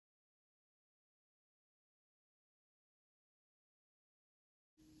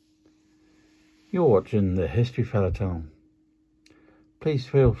You're watching the History Fella channel. Please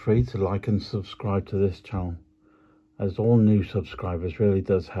feel free to like and subscribe to this channel, as all new subscribers really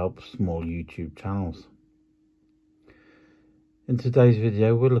does help small YouTube channels. In today's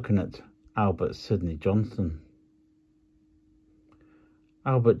video we're looking at Albert Sidney Johnston.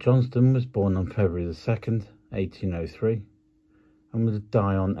 Albert Johnston was born on February the 2nd, 1803 and would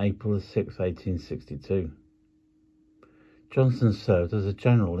die on April the 6th, 1862. Johnston served as a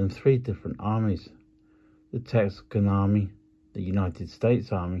general in three different armies: the Texican Army, the United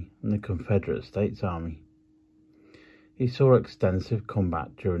States Army and the Confederate States Army. He saw extensive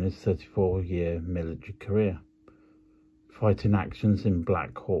combat during his 34-year military career, fighting actions in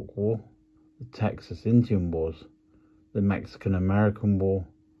Black Hawk War, the Texas Indian Wars, the Mexican-American War,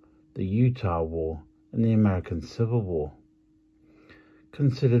 the Utah War and the American Civil War.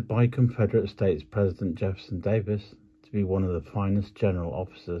 Considered by Confederate States President Jefferson Davis to be one of the finest general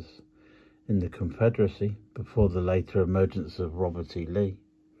officers in the Confederacy before the later emergence of Robert E. Lee,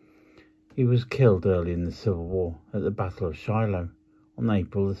 he was killed early in the Civil War at the Battle of Shiloh on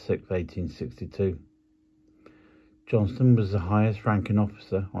April the 6th, 1862. Johnston was the highest ranking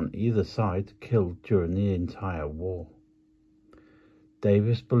officer on either side killed during the entire war.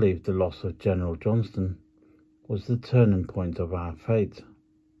 Davis believed the loss of General Johnston was the turning point of our fate.